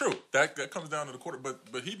 And that's true. That comes down to the quarter.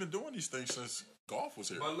 But he been doing these things since Golf was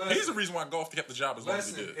here. He's the reason why Golf kept the job as long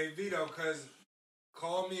as he did. Hey Vito, because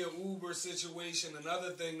call me an Uber situation.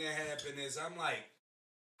 Another thing that happened is I'm like,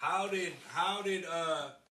 how did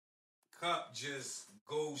Kupp just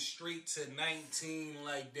go straight to 19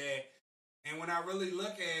 like that? And when I really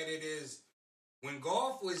look at it, is when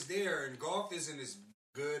Golf was there, and Golf isn't as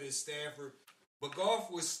good as Stafford, but Golf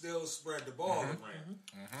was still spread the ball around.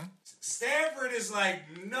 Stafford is like,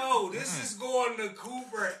 no, this is going to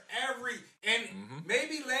Cooper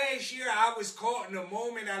maybe last year I was caught in a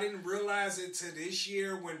moment. I didn't realize it to this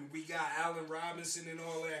year when we got Allen Robinson and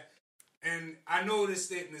all that. And I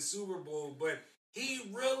noticed it in the Super Bowl, but he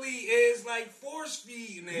really is like force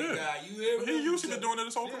feeding that guy. You hear me? He usually been doing it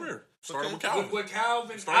his whole career. Started with Calvin. With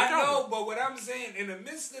Calvin. I know, but what I'm saying, in the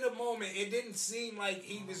midst of the moment, it didn't seem like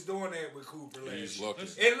he was doing that with Cooper last year.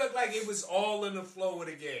 It looked like it was all in the flow of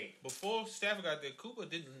the game. Before Stafford got there, Cooper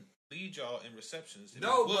didn't lead y'all in receptions.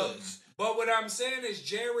 But what I'm saying is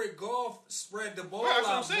Jared Goff spread the ball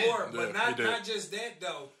out more. But not just that,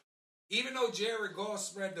 though. Even though Jared Goff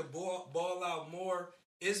spread the ball out more,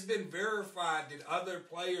 it's been verified that other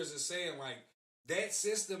players are saying, like, that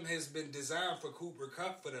system has been designed for Cooper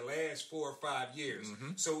Kupp for the last 4 or 5 years.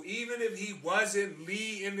 So even if he wasn't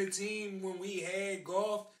leading the team when we had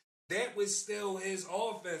Goff, that was still his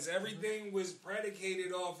offense. Everything was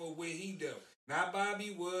predicated off of what he did. Not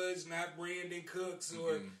Bobby Woods, not Brandon Cooks,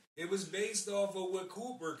 or it was based off of what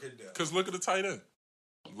Cooper could do. Because look at the tight end.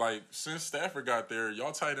 Like, since Stafford got there,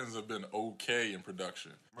 y'all tight ends have been okay in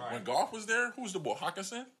production. Right. When Goff was there, who's the boy?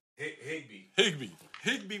 Hawkinson?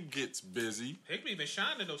 Higbee gets busy. Higbee been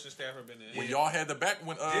shining though since Stafford been there. When y'all had the back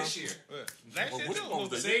when this year,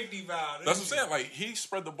 the safety valve. That's what I'm saying. Like, he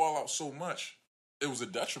spread the ball out so much, it was a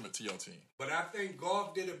detriment to your team. But I think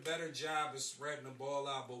Goff did a better job of spreading the ball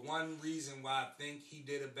out. But one reason why I think he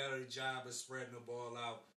did a better job of spreading the ball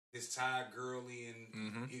out is Todd Gurley,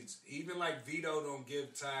 and it's even like Vito don't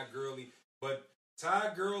give Todd Gurley, but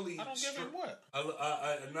Todd Gurley. I don't give him what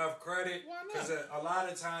enough credit. Why not? Because a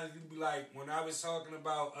lot of times you be like, when I was talking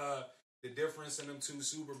about the difference in them 2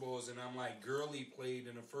 Super Bowls, and I'm like, Gurley played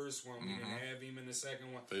in the first one, we didn't have him in the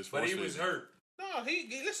second one, but he was hurt. No, he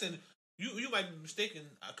listen. You might be mistaken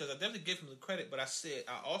because I definitely give him the credit, but I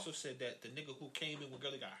also said that the nigga who came in when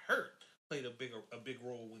Gurley got hurt played a big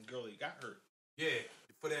role when Gurley got hurt. Yeah,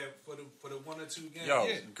 for the 1 or 2 games. Yo,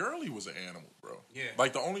 Gurley was an animal, bro. Yeah,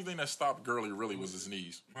 like the only thing that stopped Gurley really was his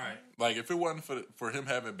knees. Right. Like if it wasn't for him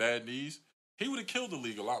having bad knees, he would have killed the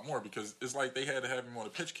league a lot more because it's like they had to have him on a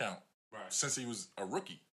pitch count since he was a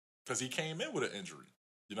rookie because he came in with an injury.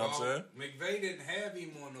 You know what I'm saying? McVay didn't have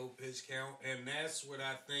him on no pitch count, and that's what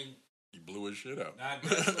I think. He blew his shit up. That's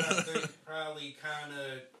what I think probably kind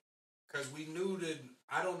of, because we knew that,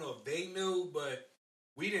 I don't know if they knew, but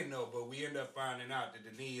we didn't know, but we ended up finding out that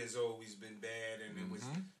the knee has always been bad, and it was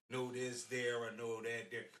no this there or no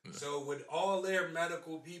that there. Yeah. So with all their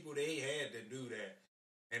medical people, they had to do that,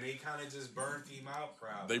 and they kind of just burnt him out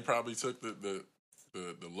probably. They probably took the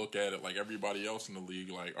look at it like everybody else in the league,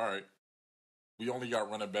 like, all right, we only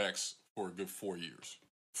got running backs for a good 4 years.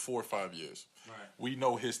 4 or 5 years. Right. We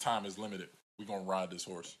know his time is limited. We're going to ride this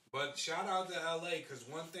horse. But shout out to LA, because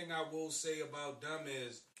one thing I will say about them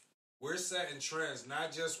is we're setting trends,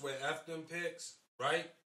 not just with F them picks, right?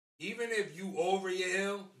 Even if you over your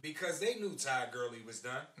hill, because they knew Todd Gurley was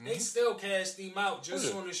done, they still cashed him out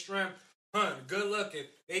just on the strength. Good looking.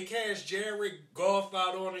 They cashed Jared Goff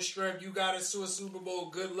out on the strength. You got us to a Super Bowl,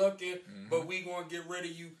 good looking, but we going to get rid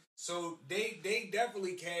of you. So they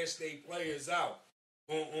definitely cashed their players out.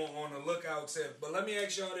 On the lookout tip. But let me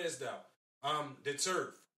ask y'all this, though. The turf.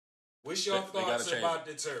 What's your thoughts about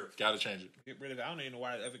the turf? Gotta change it. Get rid of it. I don't even know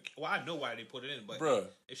why I know why they put it in, but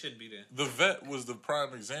it shouldn't be there. The vet was the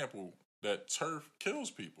prime example that turf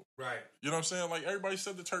kills people. Right. You know what I'm saying? Like, everybody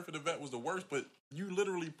said the turf at the vet was the worst, but you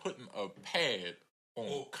literally putting a pad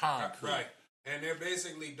on concrete. Right. And they're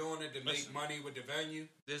basically doing it to make money with the venue.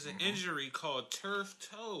 There's an injury called turf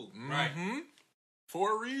toe. Right.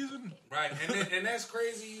 For a reason. Right. And that's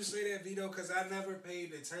crazy you say that, Vito, because I never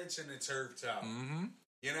paid attention to turf toe.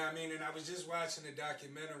 You know what I mean? And I was just watching a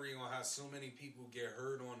documentary on how so many people get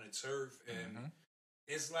hurt on the turf. And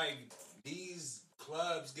it's like these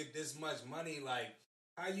clubs get this much money. Like,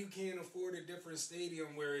 how you can't afford a different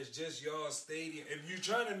stadium where it's just y'all stadium? If you're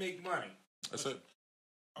trying to make money. That's it.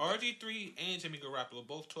 RG3 and Jimmy Garoppolo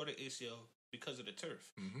both tore the ACL because of the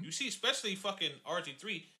turf. You see, especially fucking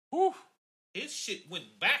RG3. Whew. His shit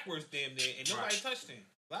went backwards damn near, and nobody touched him.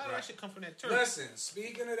 A lot of that shit come from that turf. Listen,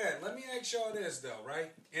 speaking of that, let me ask y'all this, though,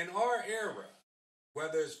 right? In our era,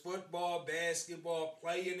 whether it's football, basketball,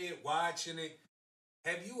 playing it, watching it,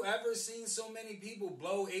 have you ever seen so many people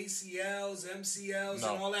blow ACLs, MCLs, and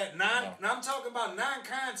all that? Now, I'm talking about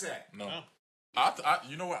non-contact. No.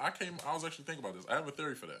 You know what? I was actually thinking about this. I have a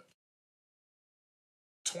theory for that.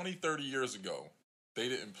 20, 30 years ago, they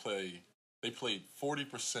played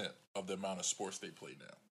 40% of the amount of sports they play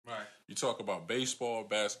now. Right. You talk about baseball,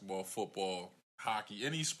 basketball, football, hockey,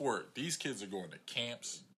 any sport. These kids are going to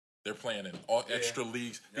camps. They're playing in all extra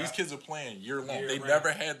leagues. Yeah. These kids are playing year long. They never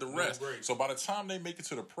had the rest. So by the time they make it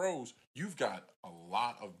to the pros, you've got a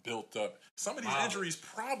lot of built up. Some of these injuries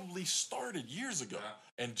probably started years ago.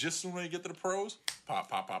 Yeah. And just when they get to the pros, pop.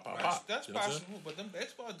 That's possible. But them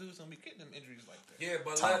baseball dudes don't be getting them injuries like that. Yeah,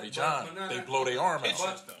 but Tommy John, they blow their arm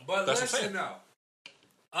out. But listen now.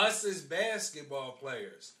 Us as basketball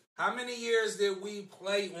players, how many years did we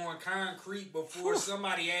play on concrete before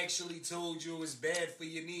somebody actually told you it was bad for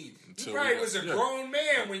your knees? You probably was a grown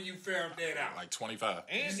man when you found that out. Like 25.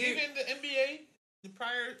 And even the NBA, the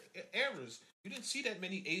prior eras, you didn't see that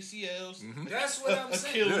many ACLs. That's what I'm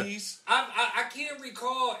saying. Achilles. I can't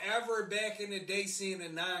recall ever back in the day seeing a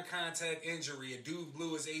non-contact injury. A dude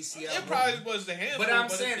blew his ACL. It probably was the handful. But I'm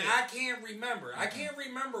saying I can't remember. I can't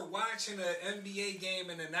remember watching an NBA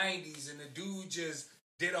game in the 90s and the dude just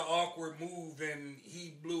did an awkward move and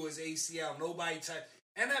he blew his ACL. Nobody touched.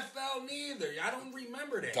 NFL neither. I don't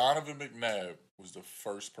remember that. Donovan McNabb was the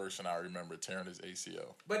first person I remember tearing his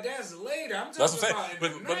ACL. But that's later. I'm talking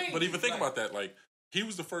about but even think about that. Like, he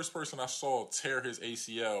was the first person I saw tear his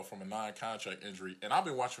ACL from a non-contract injury. And I've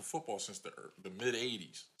been watching football since the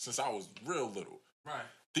mid-'80s, since I was real little. Right.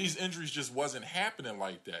 These injuries just wasn't happening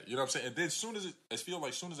like that. You know what I'm saying? And then as soon as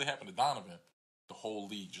it happened to Donovan, the whole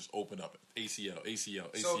league just opened up. ACL.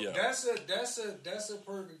 So that's a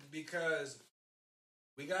perfect, because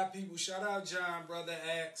we got people. Shout out John, brother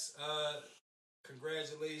Axe.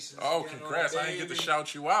 Congratulations. Oh, again congrats. on the I didn't get to baby.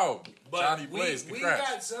 shout you out. But Johnny Blaze, we congrats.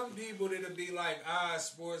 got some people that'll be like,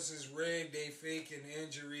 sports is rigged, they faking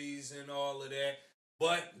injuries and all of that.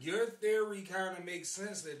 But your theory kind of makes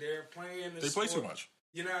sense that they're playing the They play sport. too much.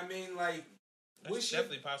 You know what I mean? Like, That's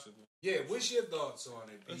definitely possible. Yeah, what's your thoughts on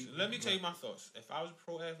it? Listen, let me tell you my thoughts. If I was a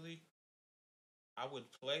pro athlete, I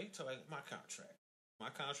would play till like my contract. My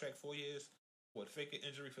contract 4 years, would fake an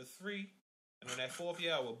injury for 3. And on that 4th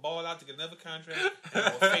year, I would ball out to get another contract. And I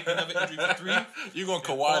would fake another injury for 3. You're going to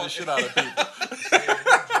Kawhi the shit out of people.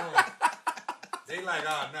 They like,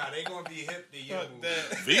 they going to be hip to you.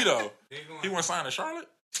 Vito, he want to sign in Charlotte?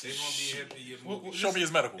 They going to be hip to your movie. Show me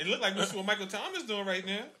his medical. It looked like this is what Michael Thomas doing right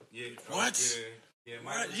now. Yeah. What? Yeah,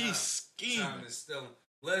 What? He's scheming. Thomas still.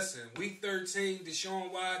 Listen, week 13,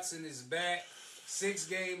 Deshaun Watson is back. 6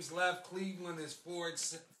 games left. Cleveland is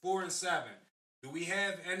 4-7. Do we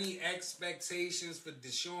have any expectations for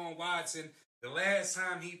Deshaun Watson? The last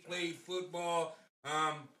time he played football,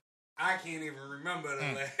 I can't even remember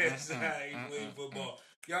the last time he played football.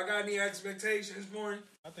 Y'all got any expectations for him?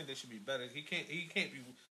 I think they should be better. He can't be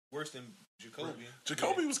worse than Jacoby.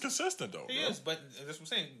 Jacoby was consistent, though. He is, but that's what I'm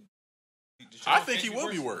saying. I think he will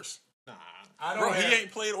be worse. Nah. He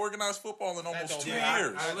ain't played organized football in almost 2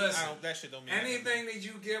 years. That shit don't mean anything that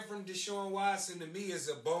you get from Deshaun Watson to me is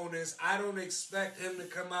a bonus. I don't expect him to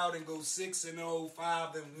come out and go 6-0,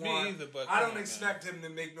 5-1. Me either, but I don't expect him to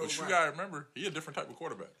make no. But you gotta remember, he a different type of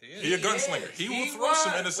quarterback. He a gunslinger. He will throw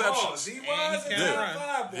some interceptions. He was a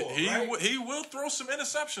top 5 ball. He will throw some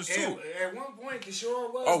interceptions too. At one point,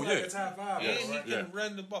 Deshaun was a top 5 and ball. he can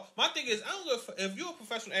run the ball. My thing is, I don't know if you're a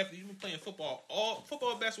professional athlete, you've been playing football,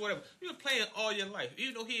 basketball, whatever. You've been playing all your life.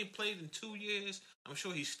 Even though he ain't played in 2 years, I'm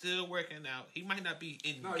sure he's still working out. He might not be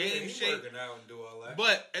in game shape. Working out and do all that.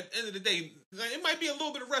 But at the end of the day, it might be a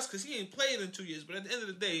little bit of rest because he ain't played in 2 years. But at the end of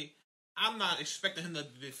the day, I'm not expecting him to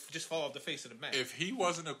just fall off the face of the mat. If he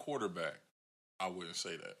wasn't a quarterback, I wouldn't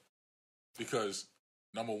say that. Because,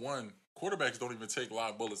 number one, quarterbacks don't even take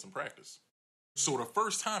live bullets in practice. So the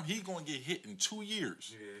first time he going to get hit in 2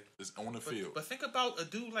 years is on the field. But think about a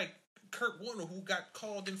dude like Kurt Warner who got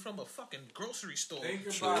called in from a fucking grocery store. Think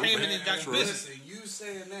about came it, in and got busy. Listen, you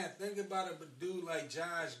saying that, think about a dude like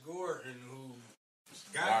Josh Gordon who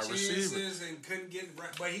got chances and couldn't get right.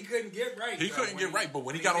 But he couldn't get right. He couldn't get right, but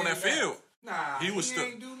when he got on that field, he was still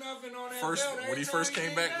ain't do nothing on that field. When he first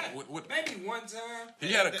came back, maybe one time.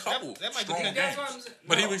 He had a couple strong games.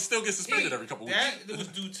 But he would still get suspended every couple weeks. That was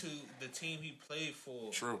due to the team he played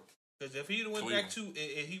for. True. Because if he went back to,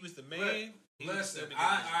 and he was the man... Listen,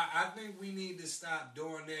 I think we need to stop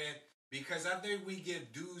doing that because I think we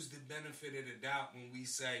give dudes the benefit of the doubt when we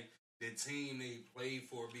say the team they played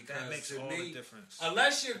for. Because that makes all the difference.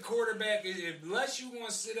 Unless your quarterback, unless you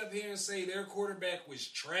want to sit up here and say their quarterback was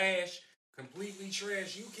trash, completely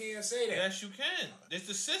trash, you can't say that. Yes, you can. It's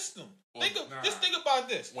the system. Just think about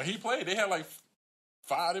this. When he played, they had like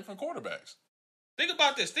 5 different quarterbacks. Think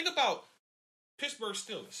about this. Think about Pittsburgh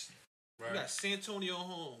Steelers. Right. You got Santonio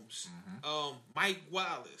Holmes, Mike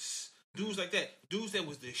Wallace, dudes like that. Dudes that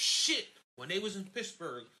was the shit when they was in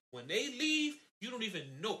Pittsburgh. When they leave, you don't even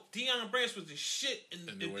know. Deion Branch was the shit in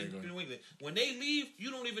New England. When they leave,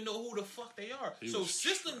 you don't even know who the fuck they are. So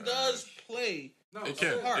system does play. No, it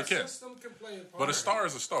can. System can play a part. But a star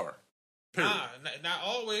is a star. Period. Not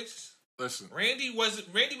always. Listen, Randy was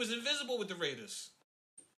invisible with the Raiders.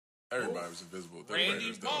 Everybody was invisible with the Randy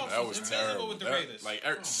Raiders. That was terrible with the Raiders.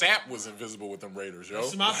 Sapp was invisible with them Raiders, yo.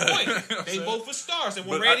 That's my point. They both were stars, and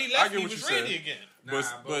when Randy left, he was Randy again. But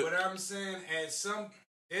what I'm saying, it's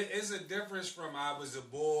a difference from I was a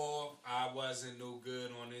bull, I wasn't no good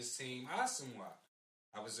on this team. I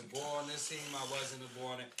was a bull on this team, I wasn't a bull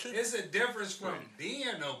on it. It's a difference from being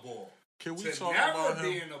a bull. Can we to talk never about him?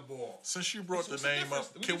 being a bull. Since you brought the name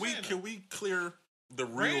up, can we clear the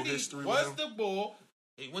real Randy history was with him? the bull.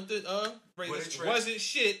 He went to Raiders, wasn't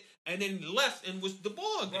shit, and then left and was the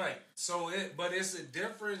ball again. Right. So but it's a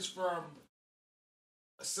difference from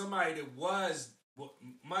somebody that was.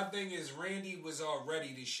 My thing is, Randy was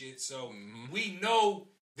already the shit, so we know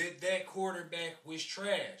that quarterback was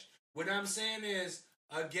trash. What I'm saying is,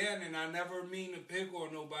 again, and I never mean to pick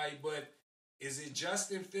on nobody, but is it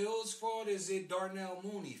Justin Fields' fault? Is it Darnell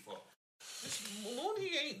Mooney's fault?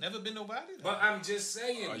 Mooney ain't never been nobody. But I'm just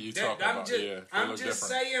saying. I'm just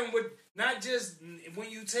saying, not just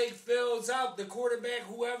when you take Fields out, the quarterback,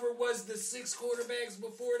 whoever was the 6 quarterbacks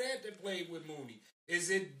before that played with Mooney,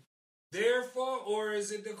 is it their fault or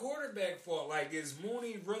is it the quarterback fault? Like, is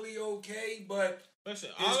Mooney really okay? But listen,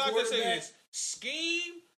 all I can say is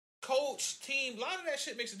scheme coach, team, a lot of that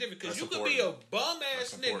shit makes a difference. Because you That's could be a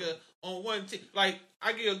bum-ass nigga important. on one team. Like,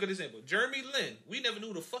 I give you a good example. Jeremy Lin. We never knew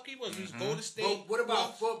who the fuck he was. He was Golden State. But what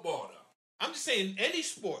about football, though? I'm just saying any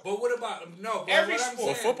sport. But what about Every what I'm sport.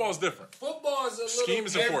 Well, saying, football is different. Football is a little Scheme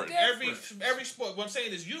is important. Every sport. What I'm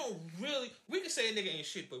saying is, you don't really. We can say a nigga ain't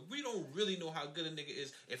shit, but we don't really know how good a nigga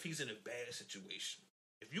is if he's in a bad situation.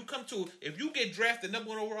 If you get drafted number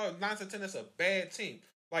 1 overall, 9 to 10, that's a bad team.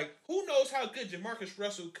 Like, who knows how good Jamarcus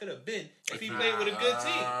Russell could have been if he played with a good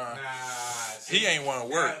team? He ain't want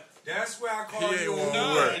to work. That's where I call He ain't you.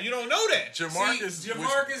 wanna work. You don't know that.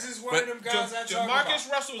 Jamarcus is one of them guys I talk about.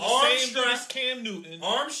 Jamarcus Russell was the same dude as Cam Newton.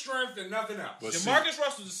 Arm strength and nothing else. But Jamarcus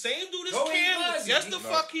Russell was the same dude as No, he Cam. wasn't. Yes, the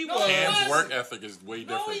fuck he was. Cam's work ethic is way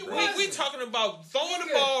different, he bro. wasn't. We talking about throwing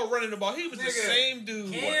the ball, running the ball. He was the same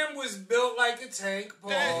dude. Cam was built like a tank.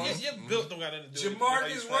 Your built don't got nothing to do with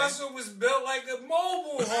Jamarcus Russell was built like a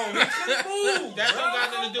mobile home. He couldn't move. That don't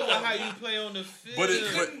got nothing to do with how you play on the field. But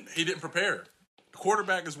he didn't prepare.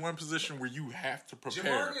 Quarterback is one position where you have to prepare.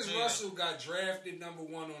 Jamarcus Russell got drafted number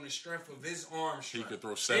 1 on the strength of his arm strength. He could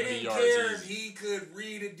throw 70 they didn't yards care if easy. he could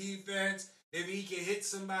read a defense, if he could hit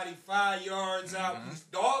somebody 5 yards out.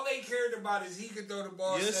 All they cared about is he could throw the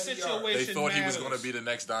ball 70 yards. They thought he was matters. going to be the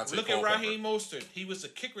next Dante Look Culpepper. at Raheem Mostert. He was a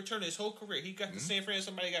kick returner his whole career. He got to San Fran.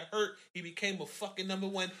 Somebody got hurt. He became a fucking number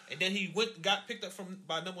 1, and then he got picked up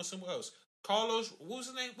by number 1 somewhere else. Carlos, what was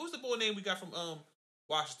his name? What was the boy name we got from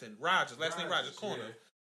Washington? Rogers. Last name Rogers. Corner.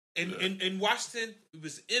 Yeah. In Washington, he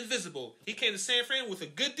was invisible. He came to San Fran with a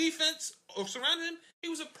good defense surrounding him. He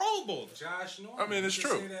was a Pro Bowler. Josh Norman. I mean, it's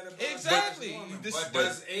true. Exactly. But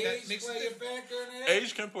does age play a factor in that?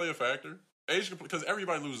 Age can play a factor. Age can because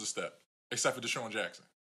everybody loses a step except for Deshaun Jackson.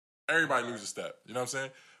 Everybody loses a step. You know what I'm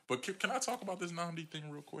saying? But can I talk about this Namdi thing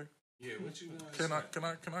real quick? Yeah, what you want?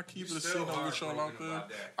 Can I keep it a scene on with y'all out there?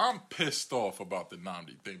 I'm pissed off about the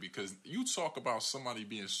Namdi thing because you talk about somebody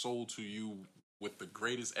being sold to you with the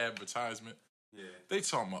greatest advertisement. Yeah. They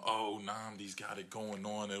talking about, oh, Namdi's got it going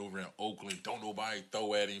on over in Oakland. Don't nobody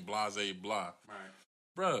throw at him, blase, blah. Right.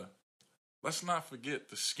 Bruh, let's not forget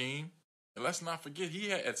the scheme. And let's not forget,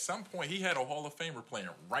 at some point, he had a Hall of Famer playing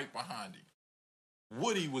right behind him.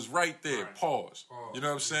 Woody was right there, Right. Pause. You know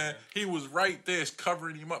what I'm saying? He was right there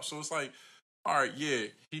covering him up. So it's like, all right, yeah,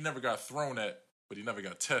 he never got thrown at, but he never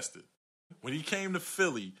got tested. When he came to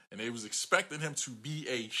Philly and they was expecting him to be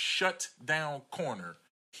a shut-down corner,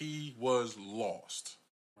 he was lost.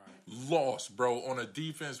 Right. Lost, bro, on a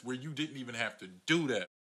defense where you didn't even have to do that.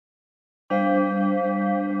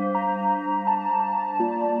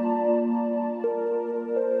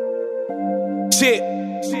 Shit.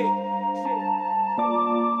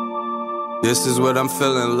 This is what I'm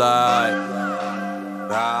feeling like.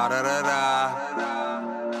 Da, da, da,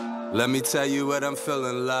 da. Let me tell you what I'm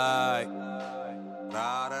feeling like.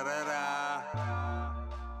 Da, da, da, da.